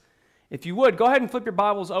If you would, go ahead and flip your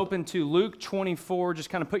Bibles open to Luke 24. Just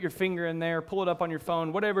kind of put your finger in there, pull it up on your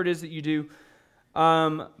phone, whatever it is that you do.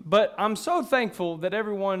 But I'm so thankful that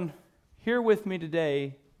everyone here with me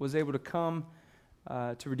today was able to come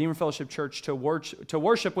to Redeemer Fellowship Church to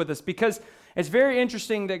worship with us, because it's very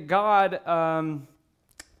interesting that God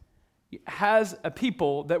has a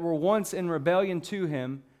people that were once in rebellion to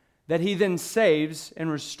Him that He then saves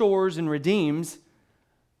and restores and redeems,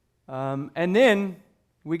 and then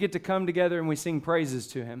we get to come together and we sing praises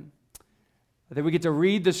to Him, that we get to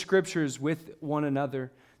read the Scriptures with one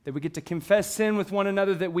another, that we get to confess sin with one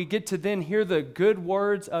another, that we get to then hear the good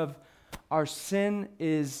words of our sin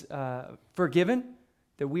is forgiven,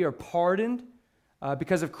 that we are pardoned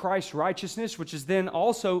because of Christ's righteousness, which is then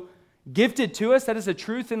also gifted to us. That is a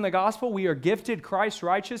truth in the gospel. We are gifted Christ's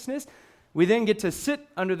righteousness. We then get to sit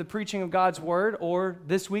under the preaching of God's word, or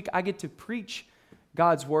this week I get to preach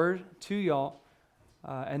God's word to y'all.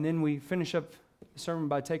 And then we finish up the sermon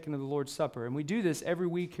by taking to the Lord's Supper. And we do this every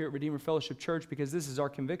week here at Redeemer Fellowship Church because this is our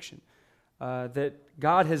conviction, that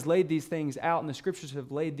God has laid these things out and the Scriptures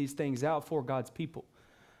have laid these things out for God's people.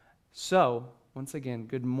 So, once again,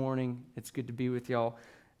 good morning. It's good to be with y'all.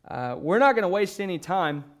 We're not going to waste any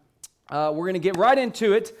time. We're going to get right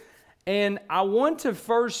into it. And I want to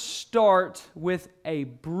first start with a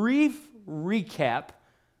brief recap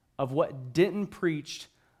of what Denton preached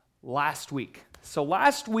last week. So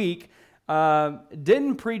last week,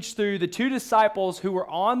 Denton preached through the two disciples who were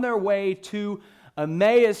on their way to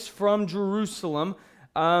Emmaus from Jerusalem.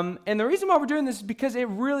 And the reason why we're doing this is because it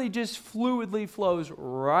really just fluidly flows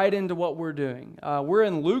right into what we're doing. We're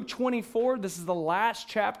in Luke 24. This is the last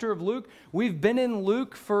chapter of Luke. We've been in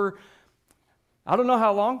Luke for, I don't know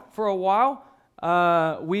how long, for a while.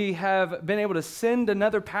 We have been able to send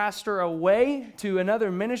another pastor away to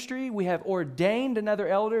another ministry. We have ordained another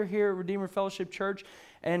elder here at Redeemer Fellowship Church,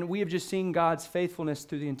 and we have just seen God's faithfulness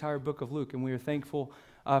through the entire book of Luke, and we are thankful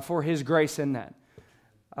for His grace in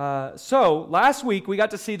that. So last week we got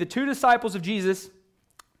to see the two disciples of Jesus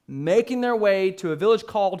making their way to a village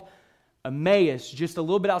called Emmaus, just a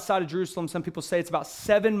little bit outside of Jerusalem. Some people say it's about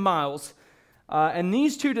 7 miles. And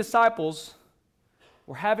these two disciples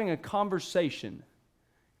were having a conversation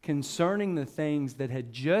concerning the things that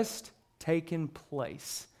had just taken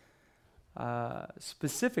place.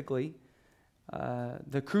 Specifically,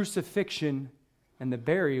 the crucifixion and the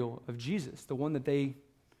burial of Jesus, the one that they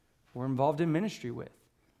were involved in ministry with.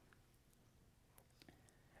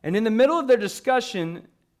 And in the middle of their discussion,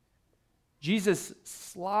 Jesus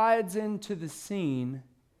slides into the scene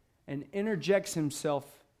and interjects Himself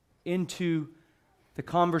into the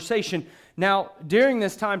conversation. Now, during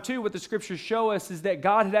this time too, what the Scriptures show us is that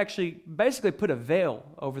God had actually basically put a veil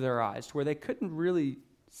over their eyes to where they couldn't really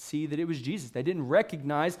see that it was Jesus. They didn't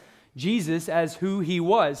recognize Jesus as who He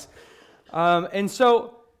was. And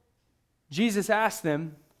so Jesus asked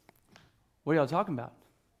them, "What are y'all talking about?"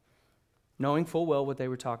 Knowing full well what they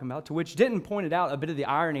were talking about, to which Denton pointed out a bit of the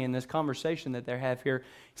irony in this conversation that they have here.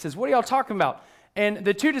 He says, "What are y'all talking about?" And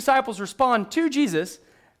the two disciples respond to Jesus,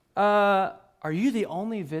 "Are you the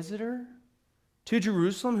only visitor to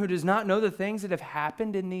Jerusalem who does not know the things that have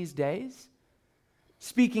happened in these days?"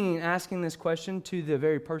 Speaking and asking this question to the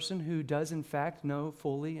very person who does in fact know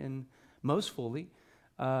fully and most fully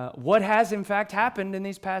what has in fact happened in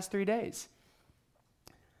these past 3 days.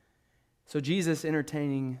 So Jesus,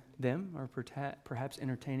 entertaining them, or perhaps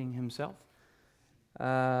entertaining Himself,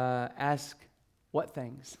 ask, "What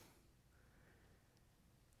things?"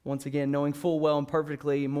 Once again, knowing full well and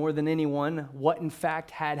perfectly, more than anyone, what in fact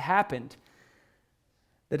had happened.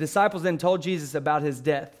 The disciples then told Jesus about His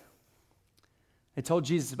death. They told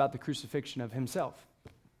Jesus about the crucifixion of Himself.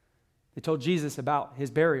 They told Jesus about His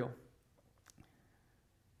burial.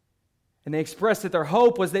 And they expressed that their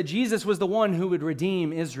hope was that Jesus was the one who would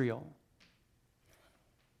redeem Israel.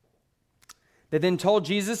 They then told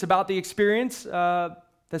Jesus about the experience that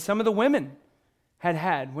some of the women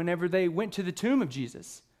had whenever they went to the tomb of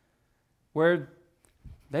Jesus, where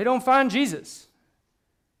they don't find Jesus.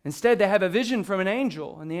 Instead, they have a vision from an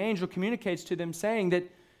angel, and the angel communicates to them saying that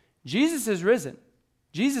Jesus is risen.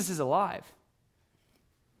 Jesus is alive.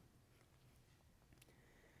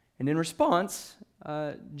 And in response,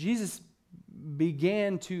 Jesus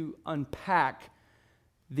began to unpack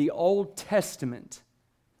the Old Testament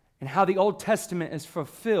and how the Old Testament is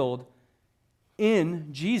fulfilled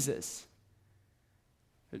in Jesus.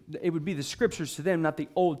 It would be the Scriptures to them, not the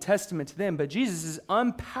Old Testament to them, but Jesus is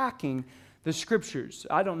unpacking the Scriptures.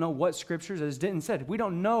 I don't know what Scriptures, as Denton said, we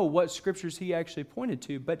don't know what Scriptures He actually pointed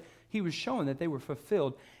to, but He was showing that they were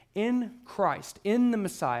fulfilled in Christ, in the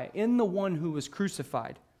Messiah, in the one who was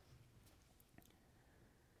crucified.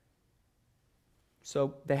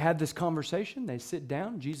 So they have this conversation. They sit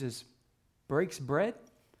down. Jesus breaks bread.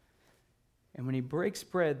 And when he breaks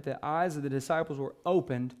bread, the eyes of the disciples were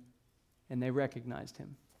opened and they recognized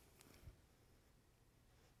him.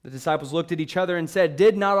 The disciples looked at each other and said,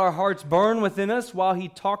 "Did not our hearts burn within us while he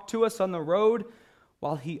talked to us on the road,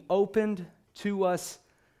 while he opened to us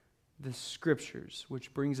the Scriptures?"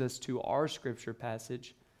 Which brings us to our Scripture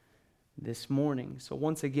passage this morning. So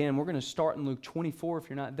once again, we're going to start in Luke 24. If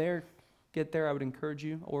you're not there, get there. I would encourage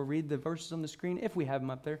you, or read the verses on the screen if we have them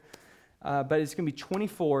up there. But it's going to be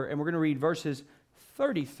 24, and we're going to read verses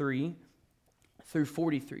 33 through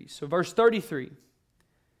 43. So verse 33.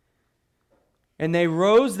 "And they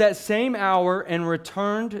rose that same hour and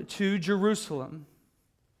returned to Jerusalem.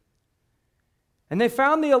 And they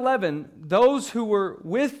found the 11, those who were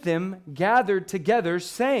with them gathered together,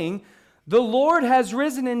 saying, 'The Lord has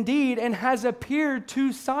risen indeed and has appeared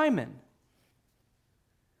to Simon.'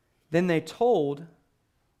 Then they told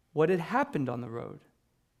what had happened on the road,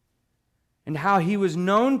 and how he was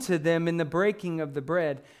known to them in the breaking of the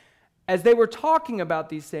bread. As they were talking about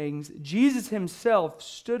these things, Jesus himself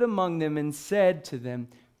stood among them and said to them,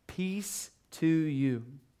 'Peace to you.'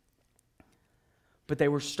 But they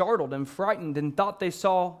were startled and frightened and thought they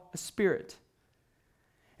saw a spirit.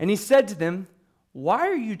 And he said to them, 'Why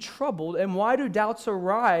are you troubled, and why do doubts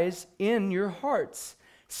arise in your hearts?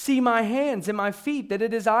 See my hands and my feet, that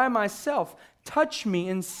it is I myself. Touch me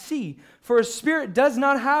and see, for a spirit does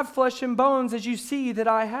not have flesh and bones as you see that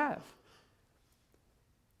I have.'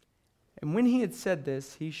 And when he had said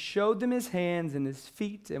this, he showed them his hands and his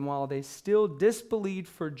feet, and while they still disbelieved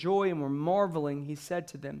for joy and were marveling, he said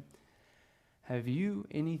to them, 'Have you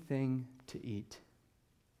anything to eat?'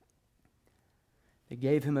 They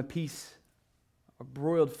gave him a piece of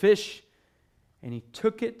broiled fish, and he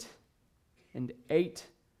took it and ate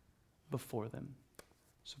before them."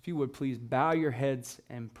 So if you would please bow your heads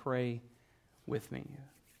and pray with me.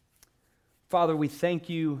 Father, we thank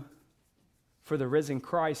you for the risen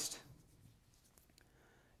Christ.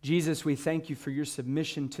 Jesus, we thank you for your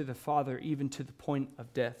submission to the Father, even to the point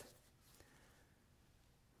of death.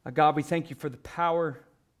 God, we thank you for the power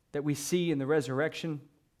that we see in the resurrection.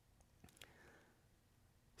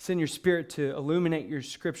 Send your Spirit to illuminate your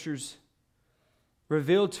Scriptures.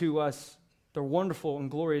 Reveal to us the wonderful and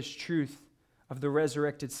glorious truth of the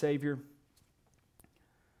resurrected Savior.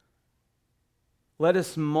 Let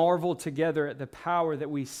us marvel together at the power that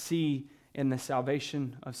we see in the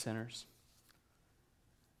salvation of sinners.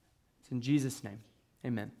 It's in Jesus' name,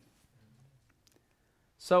 amen.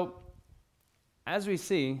 So, as we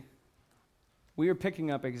see, we are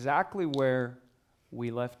picking up exactly where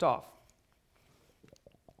we left off.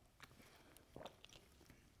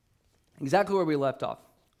 Exactly where we left off.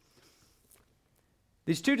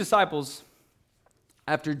 These two disciples,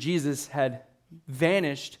 after Jesus had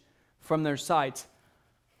vanished from their sight,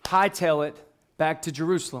 hightail it back to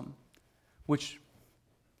Jerusalem, which,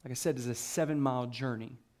 like I said, is a 7-mile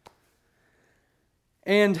journey.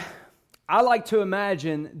 And I like to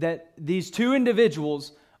imagine that these two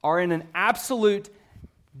individuals are in an absolute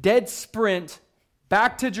dead sprint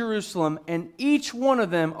back to Jerusalem, and each one of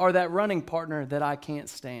them are that running partner that I can't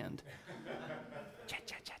stand.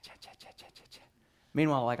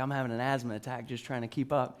 Meanwhile, like I'm having an asthma attack just trying to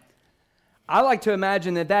keep up. I like to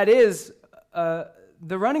imagine that is the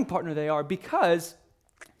running partner they are, because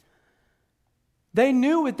they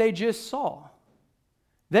knew what they just saw.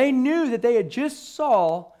 They knew that they had just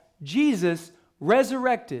saw Jesus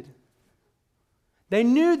resurrected. They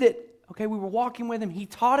knew that, okay, we were walking with him. He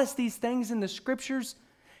taught us these things in the Scriptures.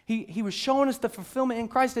 He was showing us the fulfillment in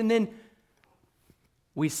Christ, and then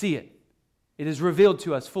we see it. It is revealed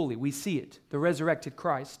to us fully. We see it, the resurrected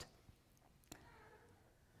Christ.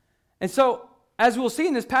 And so, as we'll see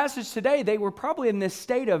in this passage today, they were probably in this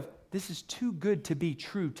state of, this is too good to be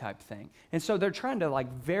true type thing. And so they're trying to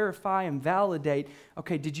like verify and validate,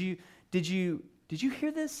 okay, did you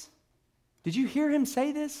hear this? Did you hear him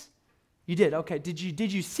say this? You did. Okay, did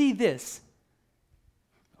you see this?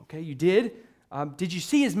 Okay, you did. Did you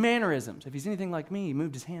see his mannerisms? If he's anything like me, he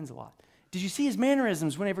moved his hands a lot. Did you see his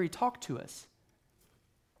mannerisms whenever he talked to us?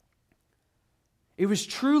 It was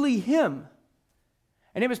truly him.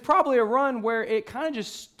 And it was probably a run where it kind of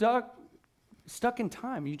just stuck in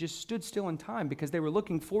time. You just stood still in time because they were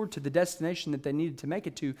looking forward to the destination that they needed to make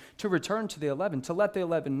it to return to the 11, to let the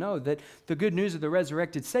 11 know that the good news of the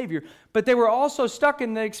resurrected Savior. But they were also stuck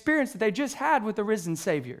in the experience that they just had with the risen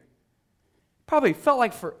Savior. Probably felt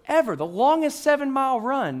like forever, the longest 7-mile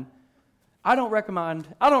run. I don't recommend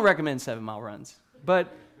 7-mile runs,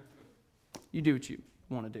 but you do what you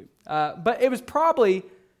want to do. But it was probably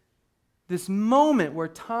this moment where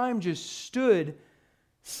time just stood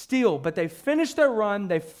steal. But they finish their run,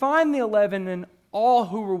 they find the 11 and all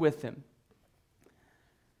who were with them.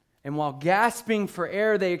 And while gasping for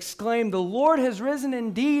air, they exclaim, "The Lord has risen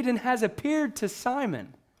indeed and has appeared to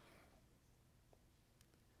Simon."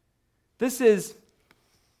 This is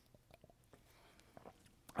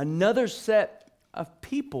another set of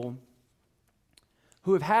people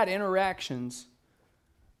who have had interactions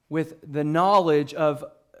with the knowledge of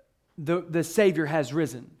the Savior has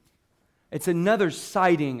risen. It's another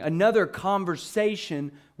sighting, another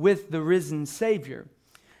conversation with the risen Savior.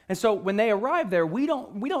 And so when they arrive there, we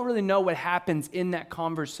don't really know what happens in that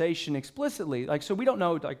conversation explicitly. So we don't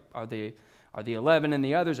know, are the 11 and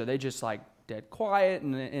the others, are they just dead quiet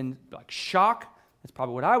and shock? That's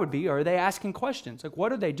probably what I would be. Or are they asking questions?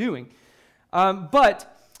 What are they doing?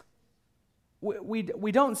 But we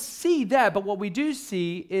don't see that. But what we do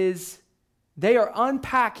see is they are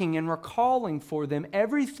unpacking and recalling for them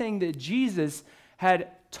everything that Jesus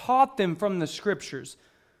had taught them from the Scriptures.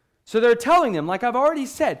 So they're telling them, like I've already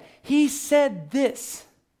said, He said this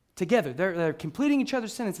together. They're completing each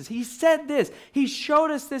other's sentences. He said this. He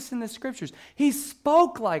showed us this in the Scriptures. He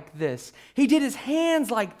spoke like this. He did His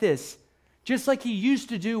hands like this, just like He used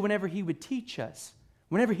to do whenever He would teach us,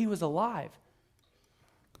 whenever He was alive.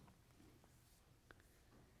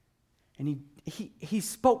 And He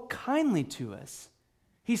spoke kindly to us.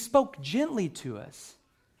 He spoke gently to us.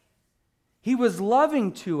 He was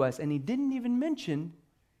loving to us, and He didn't even mention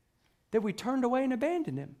that we turned away and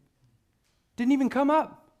abandoned Him. Didn't even come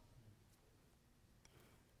up.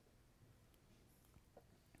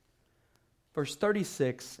 Verse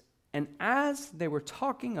 36, and as they were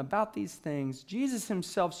talking about these things, Jesus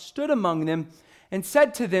Himself stood among them and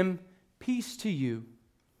said to them, "Peace to you."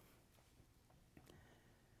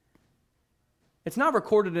 It's not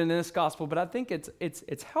recorded in this gospel, but I think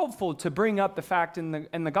it's helpful to bring up the fact in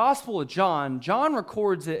the Gospel of John. John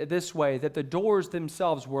records it this way, that the doors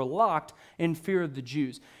themselves were locked in fear of the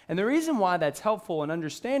Jews. And the reason why that's helpful in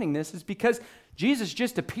understanding this is because Jesus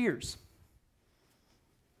just appears.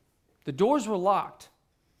 The doors were locked.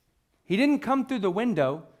 He didn't come through the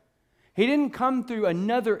window. He didn't come through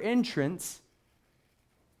another entrance.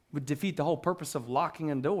 Would defeat the whole purpose of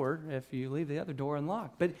locking a door if you leave the other door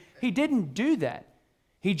unlocked. But He didn't do that.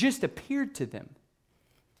 He just appeared to them.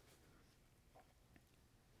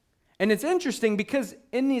 And it's interesting because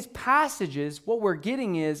in these passages, what we're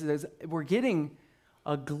getting is we're getting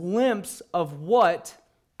a glimpse of what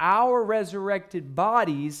our resurrected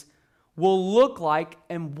bodies will look like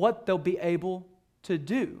and what they'll be able to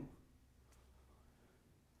do.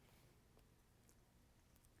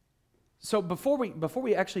 So before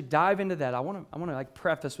we actually dive into that, I want to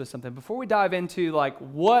preface with something. Before we dive into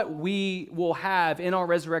what we will have in our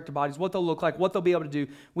resurrected bodies, what they'll look like, what they'll be able to do,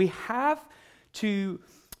 we have to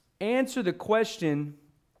answer the question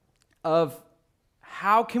of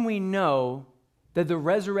how can we know that the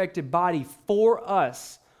resurrected body for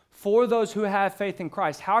us, for those who have faith in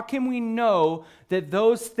Christ, how can we know that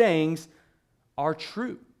those things are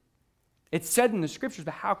true? It's said in the Scriptures,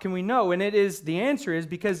 but how can we know? And the answer is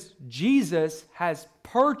because Jesus has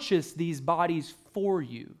purchased these bodies for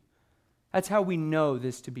you. That's how we know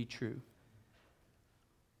this to be true.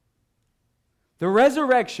 The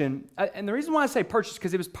resurrection, and the reason why I say purchased,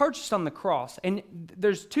 because it was purchased on the cross. And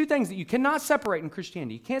there's two things that you cannot separate in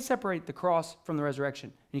Christianity. You can't separate the cross from the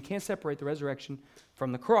resurrection. And you can't separate the resurrection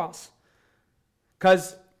from the cross.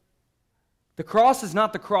 Because the cross is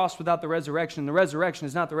not the cross without the resurrection. The resurrection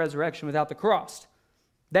is not the resurrection without the cross.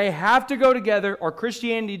 They have to go together or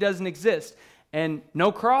Christianity doesn't exist. And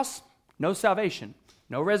no cross, no salvation.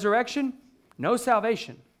 No resurrection, no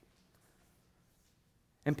salvation.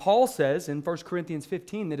 And Paul says in 1 Corinthians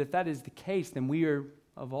 15 that if that is the case, then we are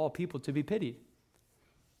of all people to be pitied.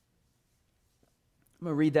 I'm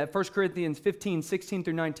going to read that. 1 Corinthians 15, 16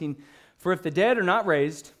 through 19. For if the dead are not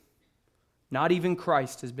raised, not even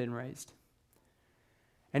Christ has been raised.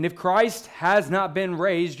 And if Christ has not been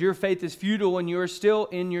raised, your faith is futile and you are still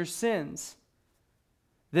in your sins.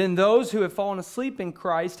 Then those who have fallen asleep in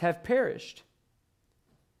Christ have perished.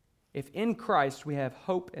 If in Christ we have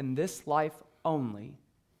hope in this life only,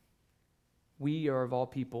 we are of all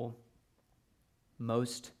people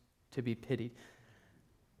most to be pitied.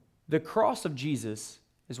 The cross of Jesus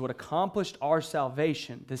is what accomplished our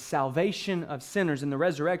salvation. The salvation of sinners and the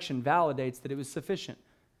resurrection validates that it was sufficient.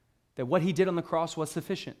 That what He did on the cross was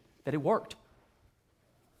sufficient. That it worked.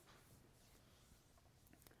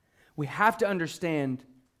 We have to understand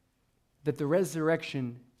that the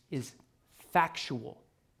resurrection is factual.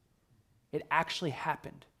 It actually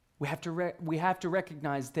happened. We have to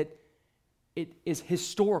recognize that it is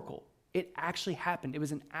historical. It actually happened. It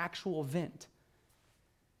was an actual event.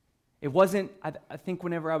 It wasn't, I think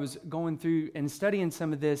whenever I was going through and studying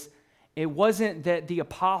some of this, it wasn't that the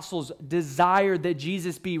apostles desired that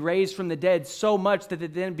Jesus be raised from the dead so much that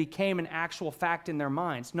it then became an actual fact in their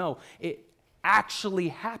minds. No, it actually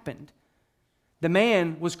happened. The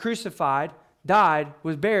man was crucified, died,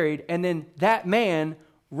 was buried, and then that man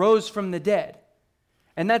rose from the dead.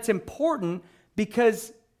 And that's important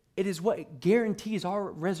because it is what guarantees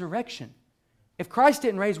our resurrection. If Christ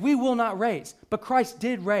didn't raise, we will not raise. But Christ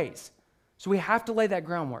did raise. So we have to lay that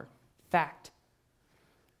groundwork. Fact.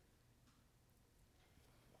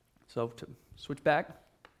 So to switch back,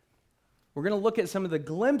 we're going to look at some of the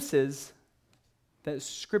glimpses that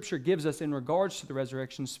Scripture gives us in regards to the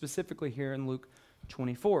resurrection, specifically here in Luke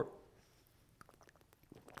 24.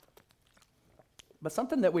 But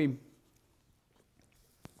something that we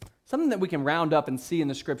can round up and see in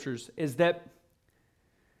the Scriptures is that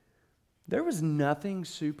there was nothing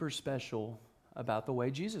super special about the way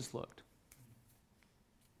Jesus looked.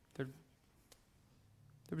 There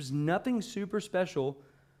was nothing super special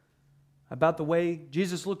about the way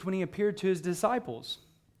Jesus looked when he appeared to his disciples.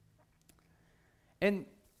 And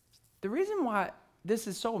the reason why this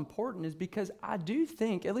is so important is because I do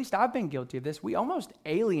think, at least I've been guilty of this, we almost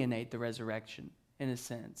alienate the resurrection in a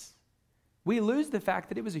sense. We lose the fact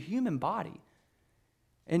that it was a human body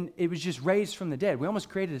and it was just raised from the dead. We almost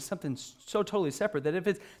created something so totally separate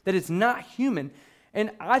that it's not human.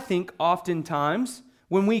 And I think oftentimes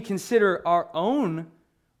when we consider our own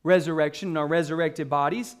resurrection and our resurrected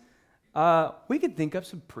bodies, we could think of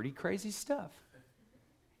some pretty crazy stuff.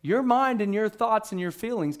 Your mind and your thoughts and your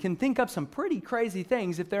feelings can think up some pretty crazy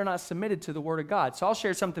things if they're not submitted to the Word of God. So I'll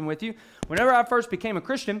share something with you. Whenever I first became a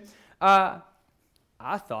Christian, I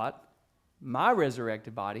thought my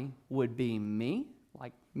resurrected body would be me,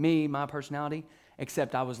 like me, my personality,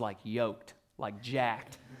 except I was like yoked, like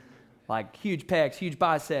jacked, like huge pecs, huge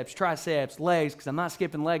biceps, triceps, legs, because I'm not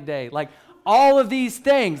skipping leg day, like all of these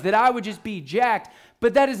things that I would just be jacked.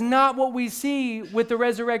 But that is not what we see with the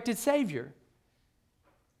resurrected Savior.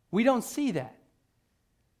 We don't see that.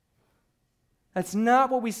 That's not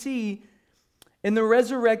what we see in the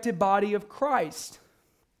resurrected body of Christ.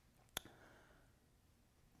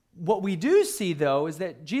 What we do see, though, is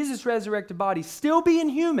that Jesus' resurrected body, still being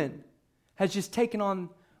human, has just taken on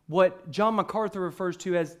what John MacArthur refers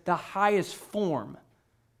to as the highest form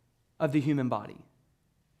of the human body.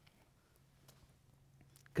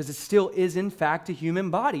 Because it still is, in fact, a human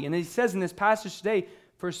body. And he says in this passage today,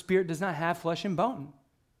 for a spirit does not have flesh and bone.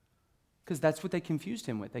 Because that's what they confused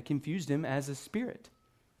him with. They confused him as a spirit.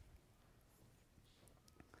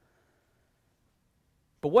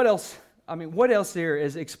 But what else? What else there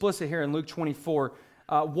is explicit here in Luke 24?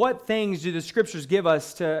 What things do the Scriptures give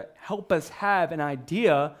us to help us have an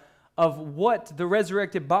idea of what the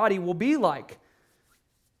resurrected body will be like?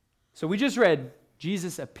 So we just read,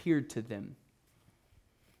 Jesus appeared to them.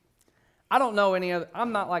 I don't know any other,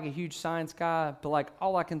 I'm not like a huge science guy, but like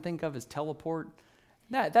all I can think of is teleport.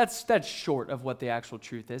 That's short of what the actual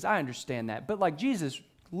truth is. I understand that. But like Jesus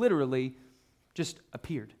literally just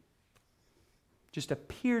appeared. Just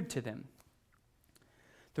appeared to them.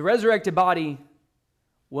 The resurrected body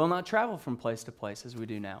will not travel from place to place as we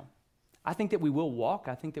do now. I think that we will walk.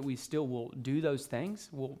 I think that we still will do those things.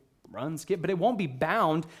 We'll run, skip, but it won't be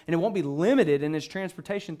bound and it won't be limited in its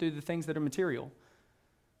transportation through the things that are material.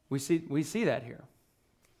 We see that here.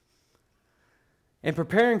 In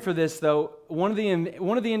preparing for this, though, one of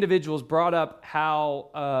the individuals brought up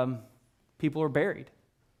how people are buried,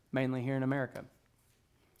 mainly here in America.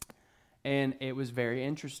 And it was very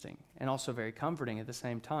interesting and also very comforting at the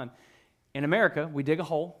same time. In America, we dig a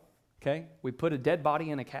hole, okay? We put a dead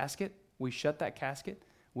body in a casket. We shut that casket.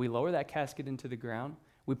 We lower that casket into the ground.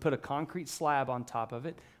 We put a concrete slab on top of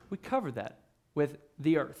it. We cover that with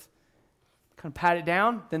the earth. Kind of pat it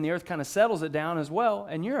down, then the earth kind of settles it down as well,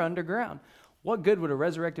 and you're underground. What good would a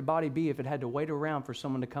resurrected body be if it had to wait around for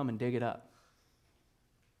someone to come and dig it up?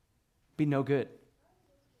 Be no good.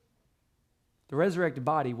 The resurrected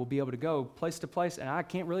body will be able to go place to place, and I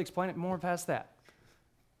can't really explain it more past that.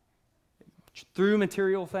 Through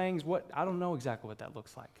material things, I don't know exactly what that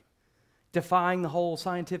looks like. Defying the whole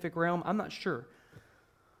scientific realm, I'm not sure.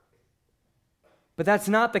 But that's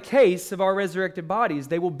not the case of our resurrected bodies.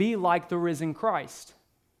 They will be like the risen Christ.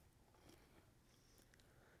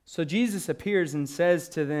 So Jesus appears and says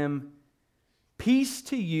to them, "Peace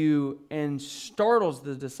to you," and startles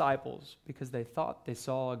the disciples because they thought they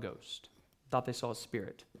saw a ghost, thought they saw a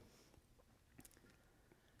spirit.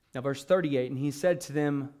 Now verse 38, and he said to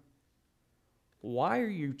them, "Why are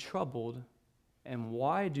you troubled, and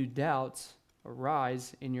why do doubts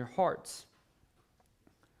arise in your hearts?"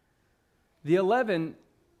 The 11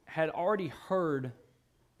 had already heard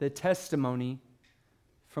the testimony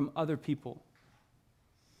from other people.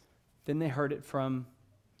 Then they heard it from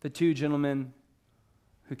the two gentlemen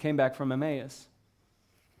who came back from Emmaus.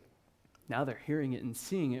 Now they're hearing it and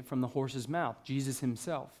seeing it from the horse's mouth, Jesus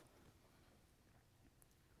himself.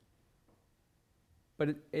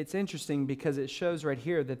 But it's interesting because it shows right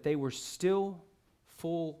here that they were still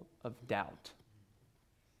full of doubt.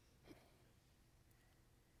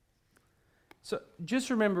 So just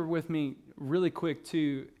remember with me really quick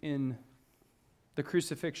too, in the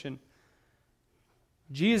crucifixion,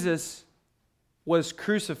 Jesus was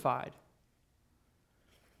crucified.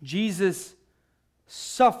 Jesus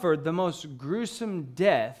suffered the most gruesome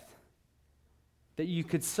death that you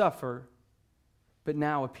could suffer, but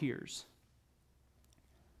now appears.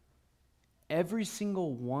 Every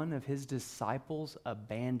single one of his disciples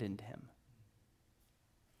abandoned him.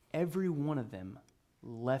 Every one of them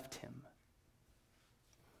left him.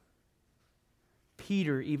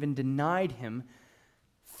 Peter even denied him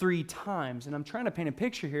 3 times. And I'm trying to paint a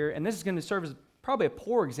picture here, and this is going to serve as probably a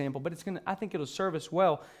poor example, but I think it'll serve us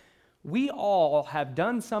well. We all have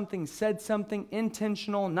done something, said something,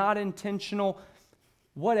 intentional, not intentional,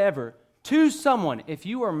 whatever, to someone. If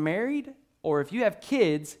you are married or if you have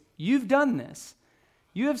kids, you've done this.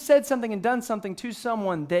 You have said something and done something to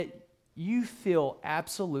someone that you feel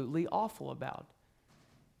absolutely awful about.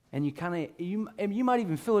 And you might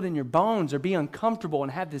even feel it in your bones or be uncomfortable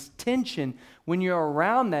and have this tension when you're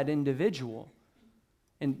around that individual.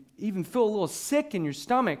 And even feel a little sick in your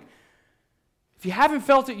stomach. If you haven't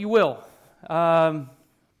felt it, you will.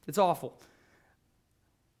 It's awful.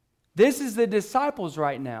 This is the disciples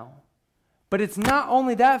right now. But it's not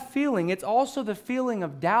only that feeling, it's also the feeling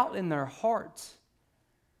of doubt in their hearts.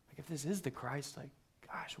 Like, if this is the Christ, like,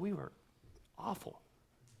 gosh, we were awful.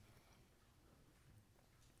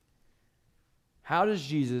 How does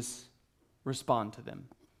Jesus respond to them?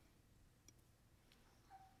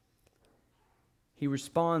 He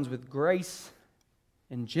responds with grace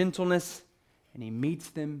and gentleness, and he meets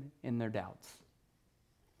them in their doubts.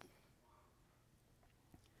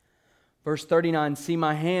 Verse 39, see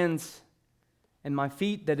my hands and my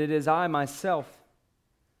feet, that it is I myself.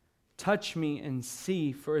 Touch me and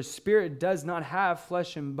see, for a spirit does not have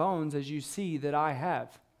flesh and bones, as you see that I have.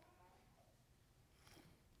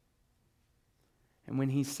 And when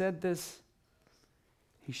he said this,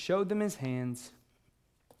 he showed them his hands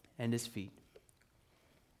and his feet.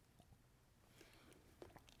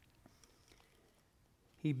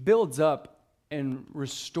 He builds up and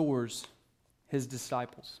restores his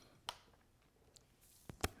disciples,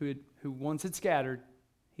 who once had scattered.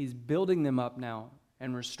 He's building them up now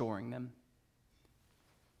and restoring them.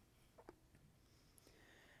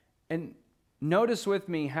 And notice with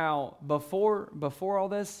me how before all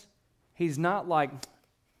this, he's not like,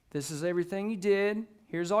 this is everything you did,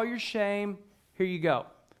 here's all your shame, here you go.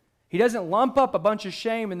 He doesn't lump up a bunch of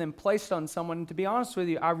shame and then place it on someone. And to be honest with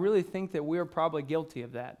you, I really think that we are probably guilty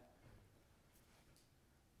of that.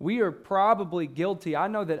 We are probably guilty. I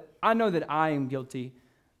know that I am guilty.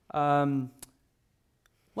 Let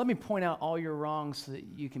me point out all your wrongs so that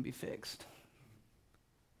you can be fixed.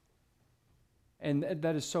 And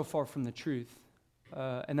that is so far from the truth.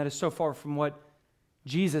 And that is so far from what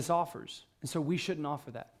Jesus offers. And so we shouldn't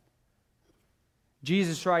offer that.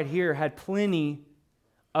 Jesus right here had plenty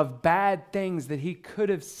of bad things that he could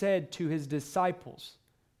have said to his disciples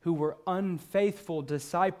who were unfaithful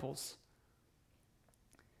disciples.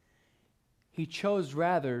 He chose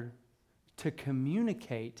rather to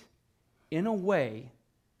communicate in a way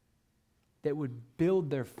that would build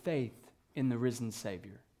their faith in the risen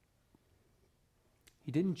Savior.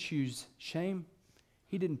 He didn't choose shame.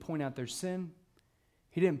 He didn't point out their sin.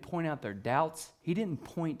 He didn't point out their doubts. He didn't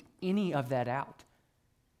point any of that out.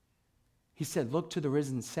 He said, look to the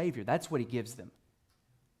risen Savior. That's what he gives them.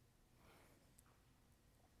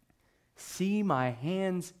 See my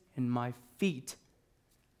hands and my feet.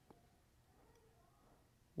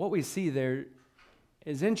 What we see there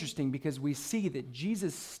is interesting because we see that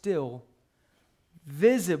Jesus still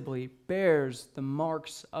visibly bears the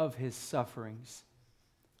marks of his sufferings.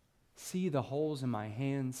 See the holes in my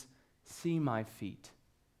hands. See my feet.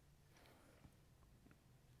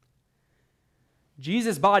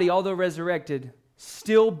 Jesus' body, although resurrected,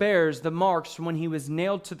 still bears the marks from when he was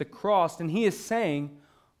nailed to the cross. And he is saying,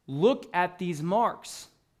 look at these marks.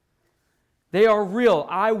 They are real.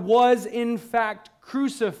 I was, in fact,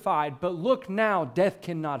 crucified. But look now, death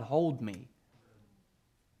cannot hold me.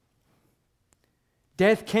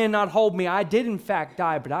 Death cannot hold me. I did, in fact,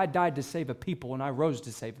 die, but I died to save a people, and I rose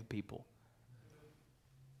to save a people.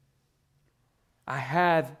 I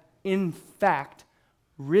have, in fact,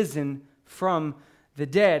 risen from the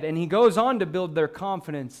dead. And he goes on to build their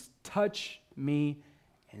confidence. Touch me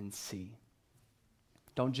and see.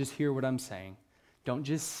 Don't just hear what I'm saying. Don't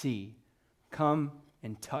just see. Come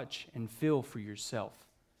and touch and feel for yourself.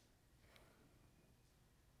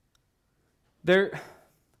 There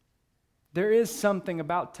is something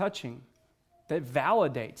about touching that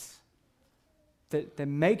validates, that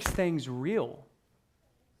makes things real.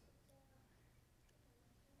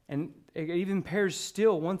 And it even pairs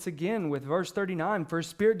still once again with verse 39. For a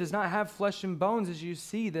spirit does not have flesh and bones as you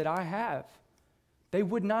see that I have. They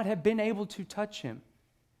would not have been able to touch him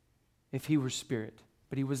if he were spirit.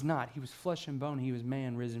 But he was not. He was flesh and bone. He was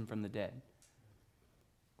man risen from the dead.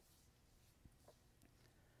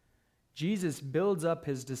 Jesus builds up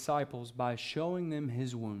his disciples by showing them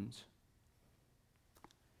his wounds,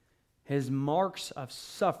 his marks of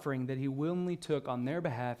suffering that he willingly took on their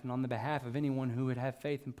behalf and on the behalf of anyone who would have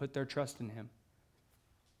faith and put their trust in him.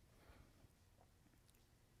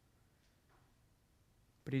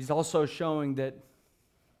 But he's also showing that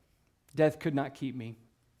death could not keep me.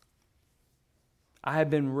 I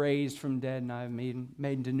have been raised from dead and I have made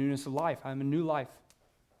into newness of life. I am a new life.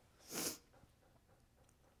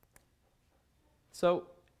 So,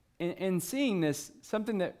 in seeing this,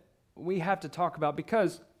 something that we have to talk about,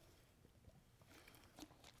 because,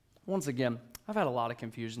 once again, I've had a lot of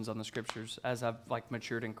confusions on the scriptures as I've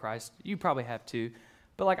matured in Christ. You probably have too.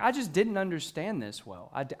 But I just didn't understand this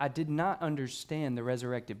well. I did not understand the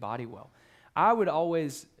resurrected body well. I would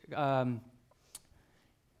always,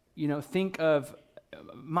 think of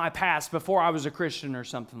my past before I was a Christian or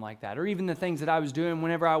something like that, or even the things that I was doing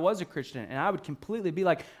whenever I was a Christian, and I would completely be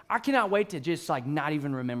like, I cannot wait to just not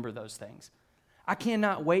even remember those things. I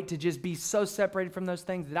cannot wait to just be so separated from those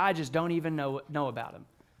things that I just don't even know about them.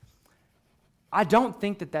 I don't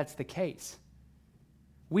think that that's the case.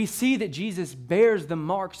 We see that Jesus bears the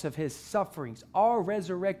marks of his sufferings. Our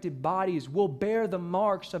resurrected bodies will bear the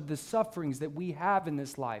marks of the sufferings that we have in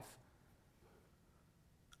this life.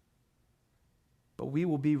 But we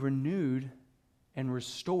will be renewed and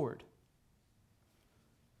restored.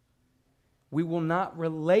 We will not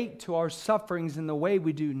relate to our sufferings in the way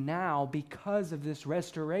we do now because of this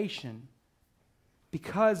restoration,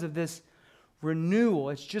 because of this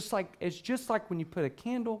renewal. It's just like when you put a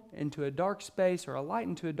candle into a dark space or a light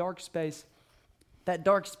into a dark space. That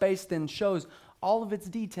dark space then shows all of its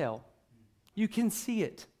detail. You can see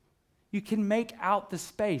it. You can make out the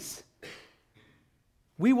space.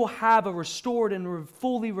 We will have a restored and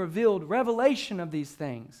fully revealed revelation of these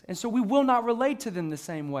things. And so we will not relate to them the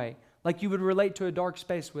same way, like you would relate to a dark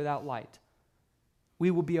space without light.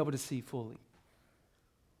 We will be able to see fully.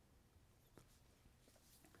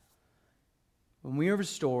 When we are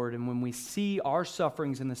restored and when we see our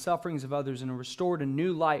sufferings and the sufferings of others in a restored and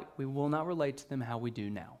new light, we will not relate to them how we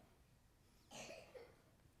do now.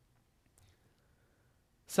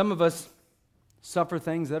 Some of us suffer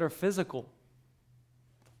things that are physical.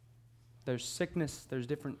 There's sickness, there's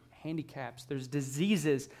different handicaps, there's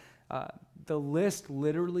diseases. The list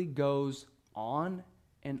literally goes on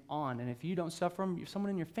and on. And if you don't suffer from,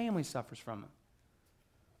 someone in your family suffers from them.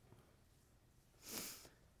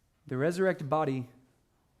 The resurrected body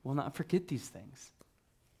will not forget these things,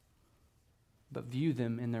 but view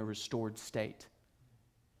them in their restored state.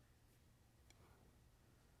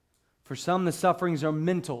 For some, the sufferings are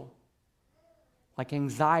mental, like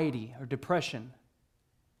anxiety or depression.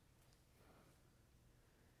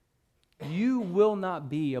 You will not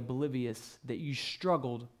be oblivious that you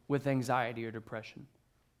struggled with anxiety or depression,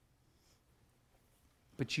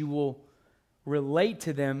 but you will relate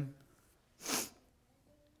to them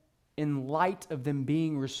in light of them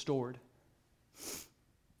being restored.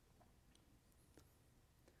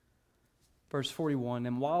 Verse 41,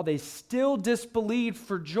 and while they still disbelieved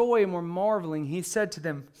for joy and were marveling, he said to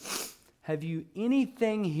them, have you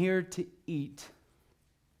anything here to eat?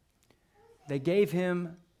 They gave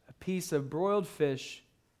him a piece of broiled fish,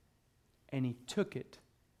 and he took it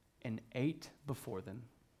and ate before them.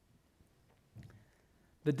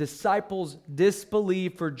 The disciples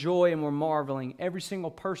disbelieved for joy and were marveling. Every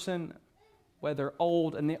single person, whether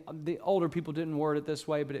old, and the older people didn't word it this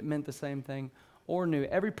way, but it meant the same thing, or new.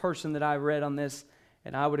 Every person that I read on this,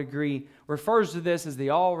 and I would agree, refers to this as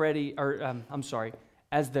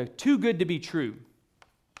as the too good to be true.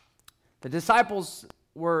 The disciples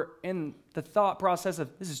were in the thought process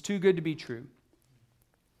of, this is too good to be true.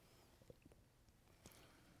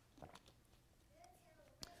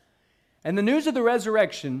 And the news of the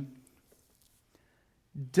resurrection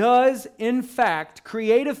does, in fact,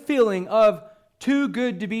 create a feeling of too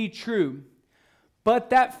good to be true.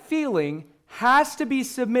 But that feeling has to be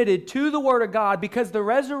submitted to the Word of God because the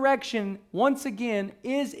resurrection, once again,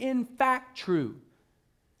 is in fact true.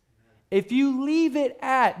 If you leave it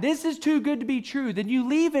at, this is too good to be true, then you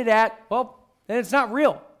leave it at, well, then it's not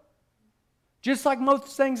real. Just like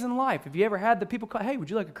most things in life. If you ever had the people call, hey, would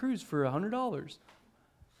you like a cruise for $100?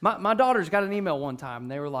 My daughters got an email one time,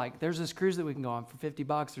 and they were like, there's this cruise that we can go on for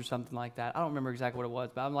 $50 or something like that. I don't remember exactly what it was,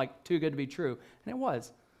 but I'm like, too good to be true. And it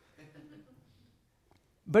was.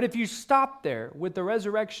 But if you stop there with the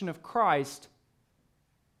resurrection of Christ,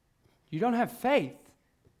 you don't have faith.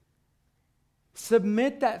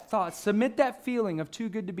 Submit that thought, submit that feeling of too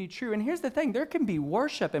good to be true. And here's the thing, there can be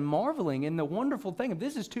worship and marveling in the wonderful thing of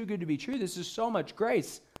this is too good to be true, this is so much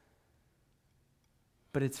grace.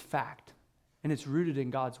 But it's fact, and it's rooted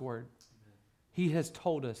in God's Word. He has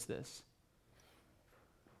told us this.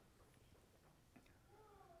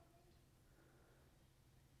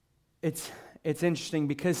 It's interesting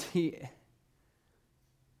because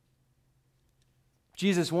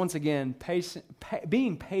Jesus once again,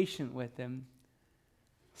 being patient with them,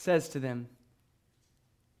 says to them,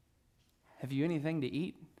 have you anything to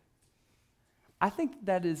eat? I think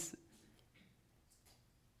that is,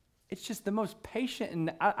 it's just the most patient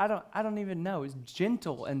and I don't even know, it's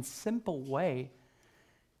gentle and simple way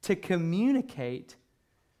to communicate,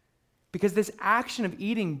 because this action of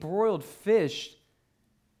eating broiled fish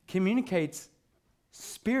communicates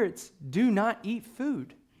spirits do not eat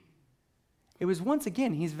food. It was once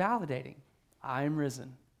again, he's validating, I am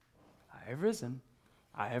risen. I have risen.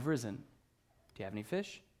 I have risen. Do you have any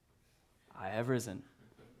fish? I have risen.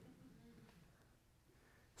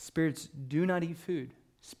 Spirits do not eat food.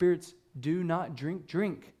 Spirits do not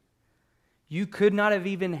drink. You could not have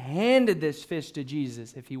even handed this fish to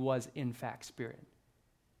Jesus if he was in fact spirit.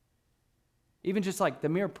 Even just like the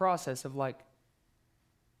mere process of like,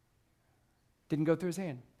 didn't go through his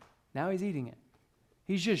hand. Now he's eating it.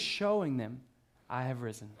 He's just showing them, I have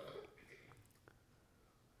risen.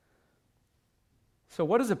 So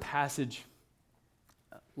what does a passage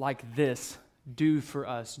like this do for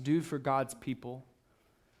us, do for God's people?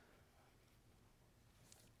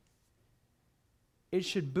 It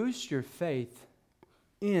should boost your faith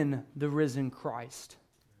in the risen Christ.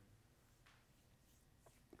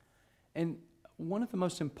 And one of the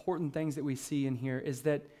most important things that we see in here is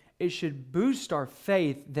that it should boost our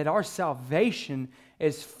faith that our salvation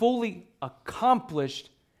is fully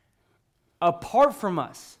accomplished apart from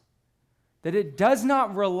us. That it does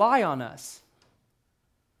not rely on us.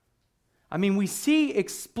 I mean, we see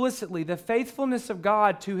explicitly the faithfulness of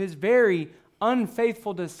God to his very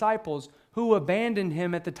unfaithful disciples who abandoned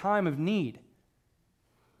him at the time of need.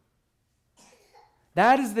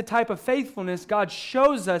 That is the type of faithfulness God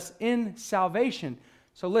shows us in salvation.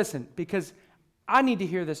 So listen, because I need to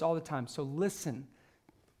hear this all the time. So listen,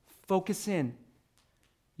 focus in.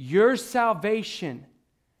 Your salvation,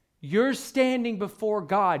 your standing before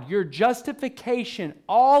God, your justification,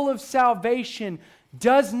 all of salvation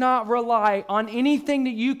does not rely on anything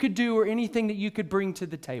that you could do or anything that you could bring to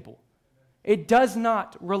the table. It does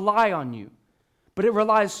not rely on you, but it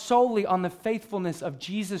relies solely on the faithfulness of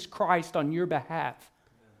Jesus Christ on your behalf.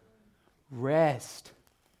 Rest.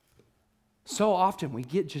 So often we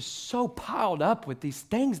get just so piled up with these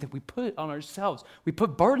things that we put on ourselves. We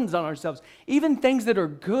put burdens on ourselves. Even things that are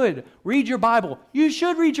good. Read your Bible. You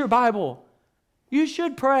should read your Bible. You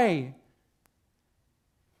should pray.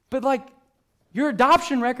 But like, your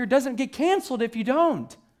adoption record doesn't get canceled if you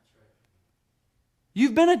don't.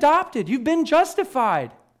 You've been adopted. You've been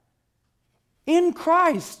justified. In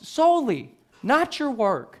Christ solely, not your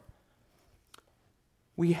work.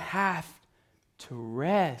 We have to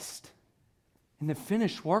rest in the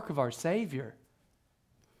finished work of our Savior.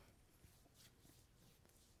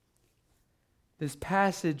 This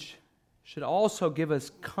passage should also give us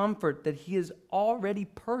comfort that he has already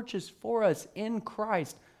purchased for us in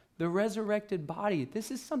Christ the resurrected body.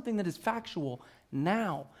 This is something that is factual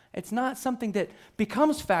now. It's not something that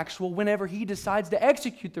becomes factual whenever he decides to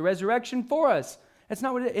execute the resurrection for us. It's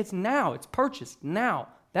not what it's now. It's purchased now.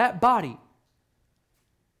 That body.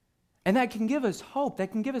 And that can give us hope.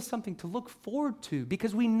 That can give us something to look forward to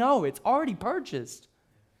because we know it's already purchased.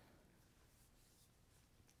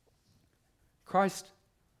 Christ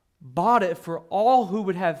bought it for all who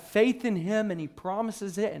would have faith in him, and he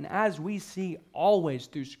promises it. And as we see always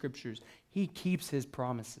through scriptures, he keeps his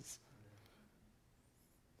promises.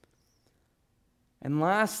 And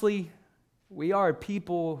lastly, we are a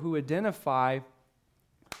people who identify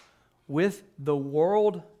with the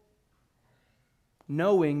world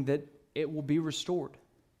knowing that it will be restored.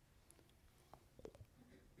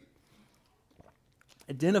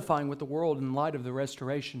 Identifying with the world in light of the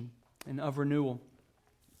restoration and of renewal.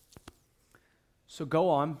 So go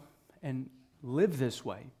on and live this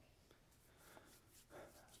way.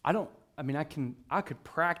 I could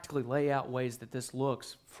practically lay out ways that this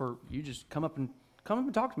looks for you. Just come up and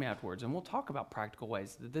talk to me afterwards, and we'll talk about practical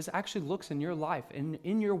ways that this actually looks in your life,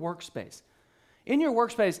 in your workspace. In your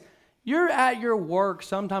workspace, you're at your work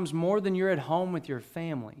sometimes more than you're at home with your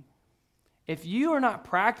family. If you are not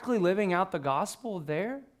practically living out the gospel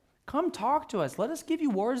there, come talk to us. Let us give you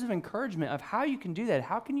words of encouragement of how you can do that.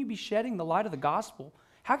 How can you be shedding the light of the gospel?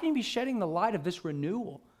 How can you be shedding the light of this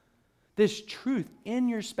renewal, this truth in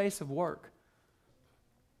your space of work,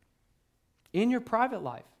 in your private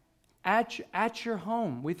life, at your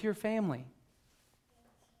home, with your family?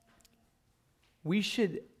 We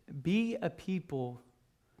should be a people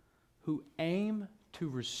who aim to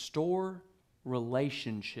restore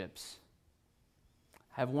relationships.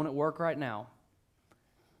 I have one at work right now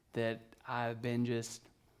that I've been just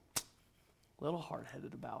a little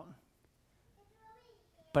hard-headed about.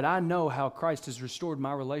 But I know how Christ has restored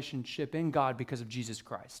my relationship in God because of Jesus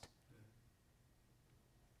Christ.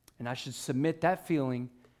 And I should submit that feeling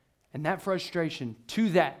and that frustration to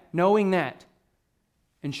that, knowing that,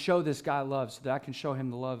 and show this guy love so that I can show him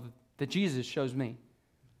the love that Jesus shows me.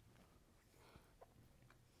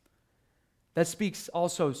 That speaks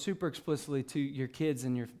also super explicitly to your kids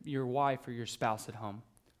and your wife or your spouse at home.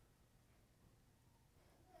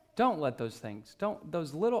 Don't let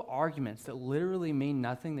those little arguments that literally mean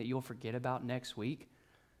nothing that you'll forget about next week,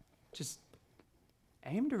 just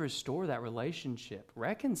aim to restore that relationship.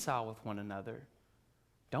 Reconcile with one another.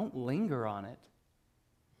 Don't linger on it.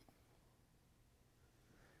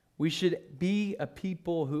 We should be a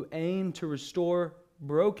people who aim to restore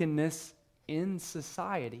brokenness in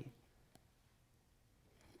society.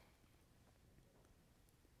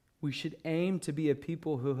 We should aim to be a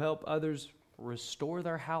people who help others restore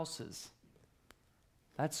their houses.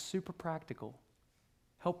 That's super practical.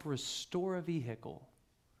 Help restore a vehicle.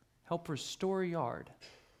 Help restore a yard.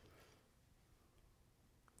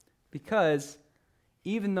 Because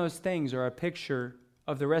even those things are a picture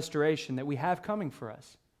of the restoration that we have coming for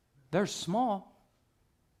us. They're small,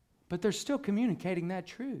 but they're still communicating that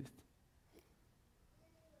truth.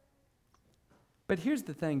 But here's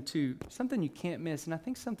the thing too, something you can't miss, and I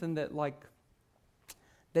think something that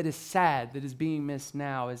is sad that is being missed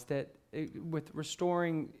now is that with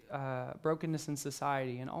restoring brokenness in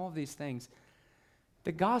society and all of these things,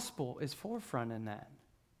 the gospel is forefront in that.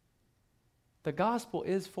 The gospel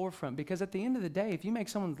is forefront because at the end of the day, if you make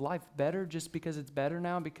someone's life better just because it's better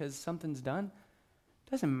now because something's done,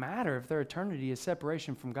 it doesn't matter if their eternity is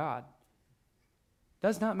separation from God.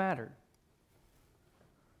 Does not matter.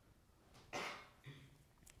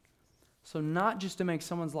 So not just to make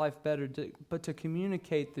someone's life better, but to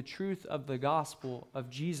communicate the truth of the gospel of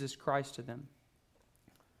Jesus Christ to them.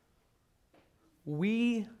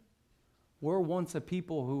 We were once a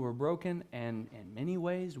people who were broken, and in many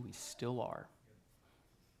ways we still are.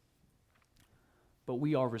 But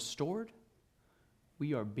we are restored.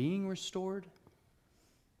 We are being restored.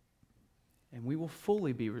 And we will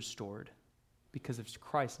fully be restored because of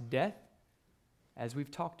Christ's death, as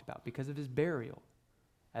we've talked about, because of his burial,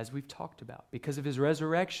 as we've talked about, because of his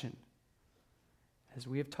resurrection, as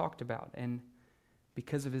we have talked about, and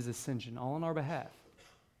because of his ascension, all on our behalf.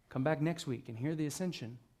 Come back next week and hear the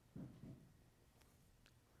ascension.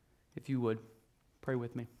 If you would, pray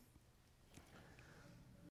with me.